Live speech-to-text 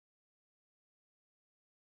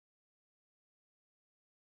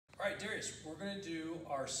All right, Darius, we're going to do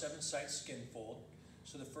our 7-site Skinfold.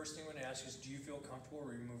 So the first thing I'm going to ask is, do you feel comfortable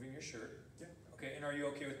removing your shirt? Yeah. Okay, and are you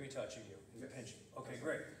okay with me touching you? Yeah. Pinching. Okay,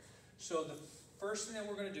 great. So the first thing that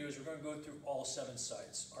we're going to do is we're going to go through all 7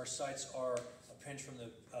 sites. Our sites are a pinch from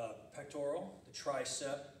the pectoral, the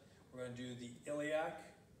tricep. We're going to do the iliac,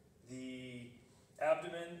 the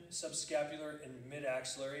abdomen, subscapular, and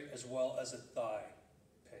mid-axillary, as well as a thigh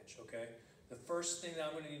pinch, okay? The first thing that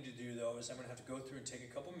I'm going to need to do, though, is I'm going to have to go through and take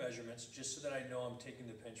a couple measurements just so that I know I'm taking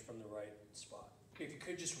the pinch from the right spot. Okay, if you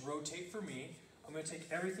could just rotate for me, I'm going to take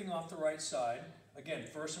everything off the right side. Again,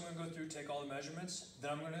 first I'm going to go through, take all the measurements,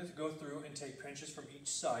 then I'm going to go through and take pinches from each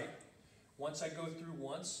site. Once I go through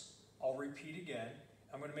once, I'll repeat again.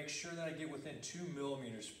 I'm going to make sure that I get within 2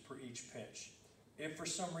 millimeters per each pinch. If for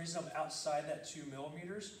some reason I'm outside that 2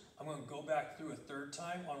 millimeters, I'm going to go back through a third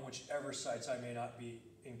time on whichever sites I may not be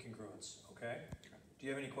in congruence, okay? Do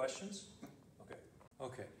you have any questions? Okay.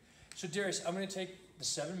 Okay. So Darius, I'm going to take the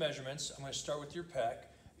 7 measurements. I'm going to start with your pec.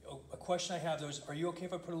 A question I have though is, are you okay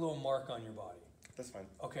if I put a little mark on your body? That's fine.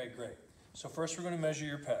 Okay, great. So first we're going to measure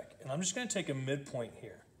your pec. And I'm just going to take a midpoint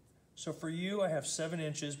here. So for you, I have 7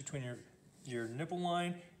 inches between your nipple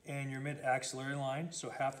line and your mid-axillary line.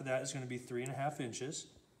 So half of that is going to be 3.5 inches.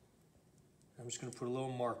 I'm just going to put a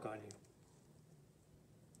little mark on you.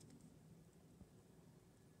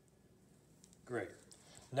 Great.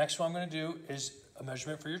 Next one I'm going to do is a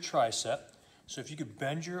measurement for your tricep. So if you could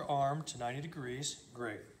bend your arm to 90 degrees,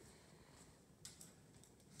 great.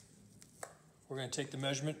 We're going to take the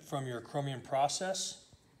measurement from your acromion process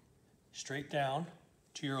straight down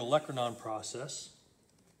to your olecranon process.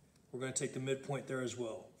 We're going to take the midpoint there as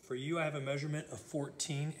well. For you, I have a measurement of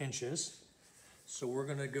 14 inches. So we're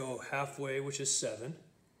going to go halfway, which is 7. And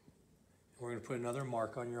we're going to put another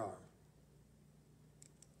mark on your arm.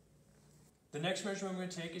 The next measurement I'm going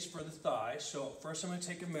to take is for the thigh. So first I'm going to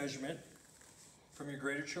take a measurement from your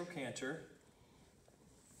greater trochanter,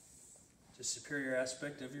 the superior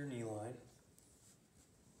aspect of your knee line.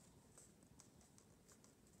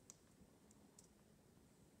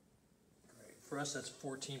 Great. For us, that's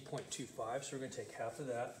 14.25, so we're going to take half of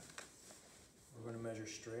that. We're going to measure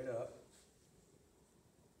straight up.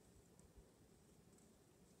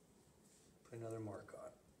 Put another mark on.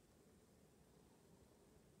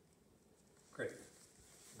 Great.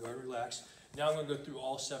 Go ahead and relax. Now I'm going to go through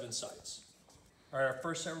all 7 sites. All right, our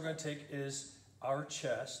first site we're going to take is our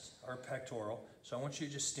chest, our pectoral. So I want you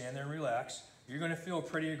to just stand there and relax. You're going to feel a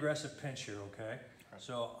pretty aggressive pinch here, okay?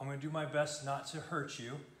 So I'm going to do my best not to hurt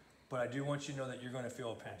you, but I do want you to know that you're going to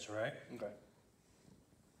feel a pinch, all right? Okay.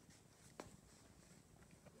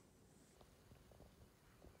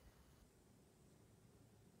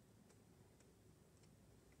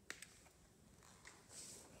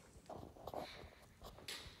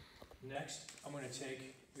 Next, I'm going to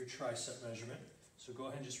take your tricep measurement. So go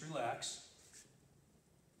ahead and just relax.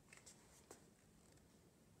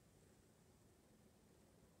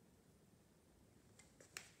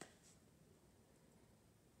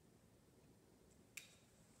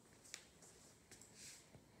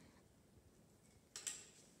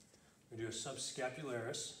 We do a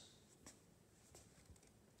subscapularis.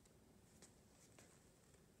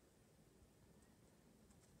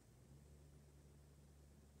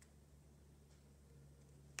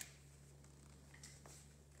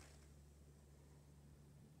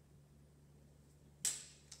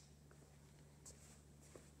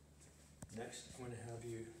 Next, I'm going to have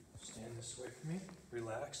you stand this way for me,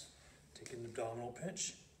 relax, take an abdominal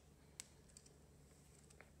pinch.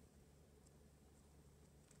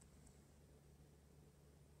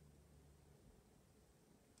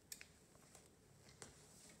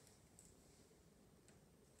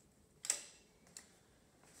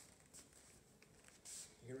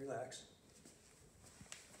 You can relax.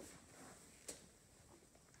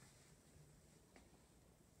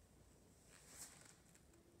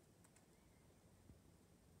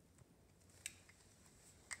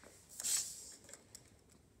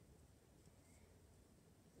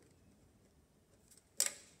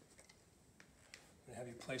 Have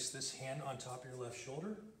you place this hand on top of your left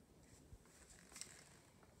shoulder.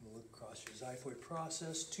 We'll look across your xiphoid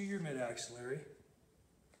process to your mid-axillary.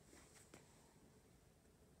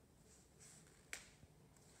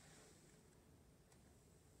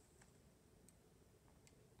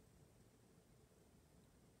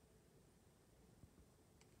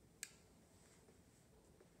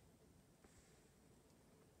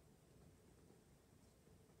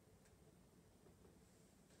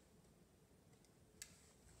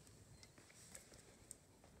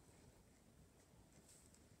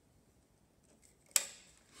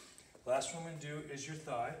 Last one I'm going to do is your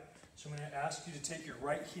thigh. So I'm going to ask you to take your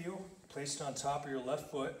right heel, place it on top of your left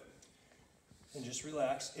foot, and just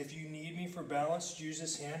relax. If you need me for balance, use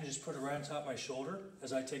this hand and just put it right on top of my shoulder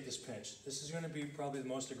as I take this pinch. This is going to be probably the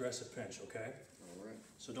most aggressive pinch, okay? All right.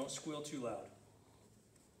 So don't squeal too loud.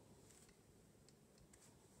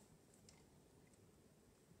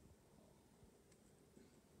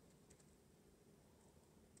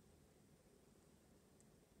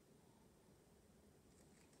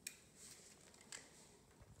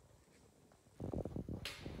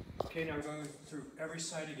 Okay, now we're going through every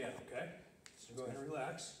side again, okay? So go ahead and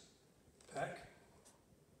relax. Peck.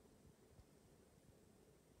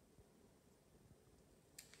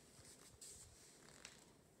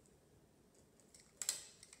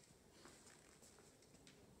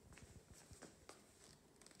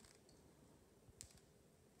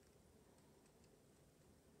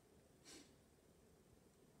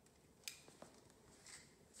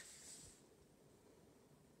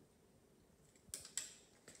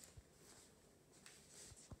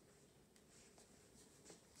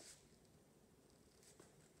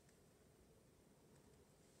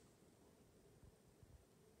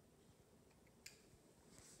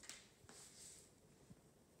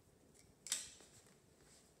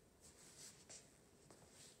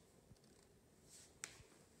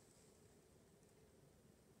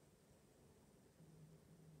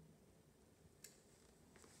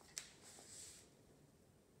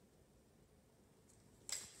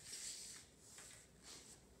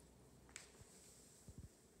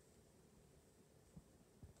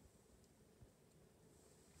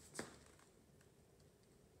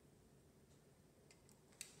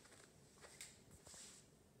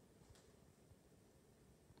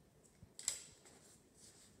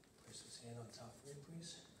 Place this hand on top of me,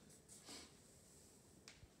 please.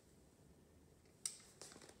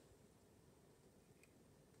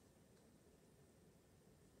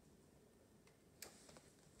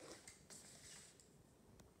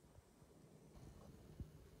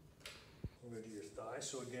 We're going to do your thigh.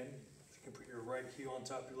 So again, if you can put your right heel on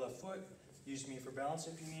top of your left foot, use me for balance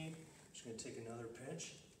if you need. I'm just going to take another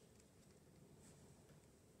pinch.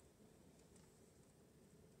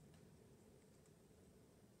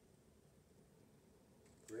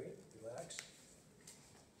 Great, relax.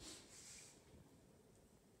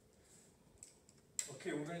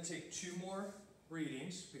 Okay, we're going to take 2 more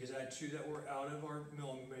readings because I had 2 that were out of our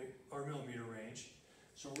millimeter range.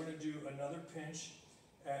 So we're going to do another pinch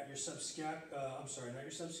at your I'm sorry, not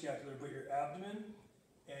your subscapular, but your abdomen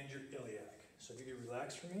and your iliac. So if you could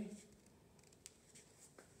relax for me.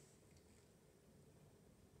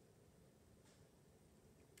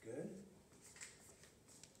 Good.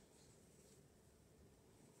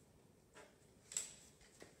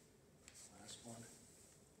 Last one.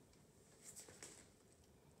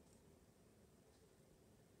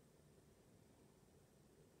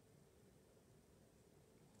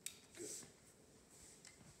 Good.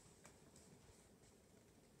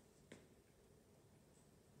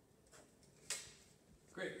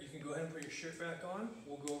 Great, you can go ahead and put your shirt back on.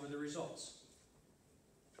 We'll go over the results.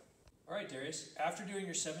 All right, Darius, after doing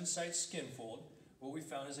your 7-site Skinfold, what we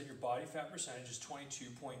found is that your body fat percentage is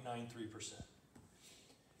 22.93%.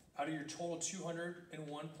 Out of your total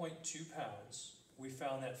 201.2 pounds, we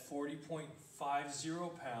found that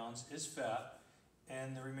 40.50 pounds is fat,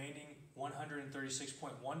 and the remaining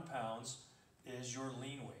 136.1 pounds is your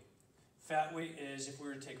lean weight. Fat weight is if we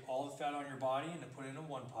were to take all the fat on your body and to put it in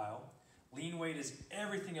one pile. Lean weight is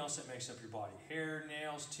everything else that makes up your body. Hair,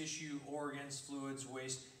 nails, tissue, organs, fluids,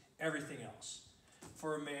 waste, everything else.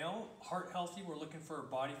 For a male, heart healthy, we're looking for a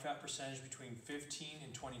body fat percentage between 15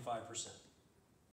 and 25%.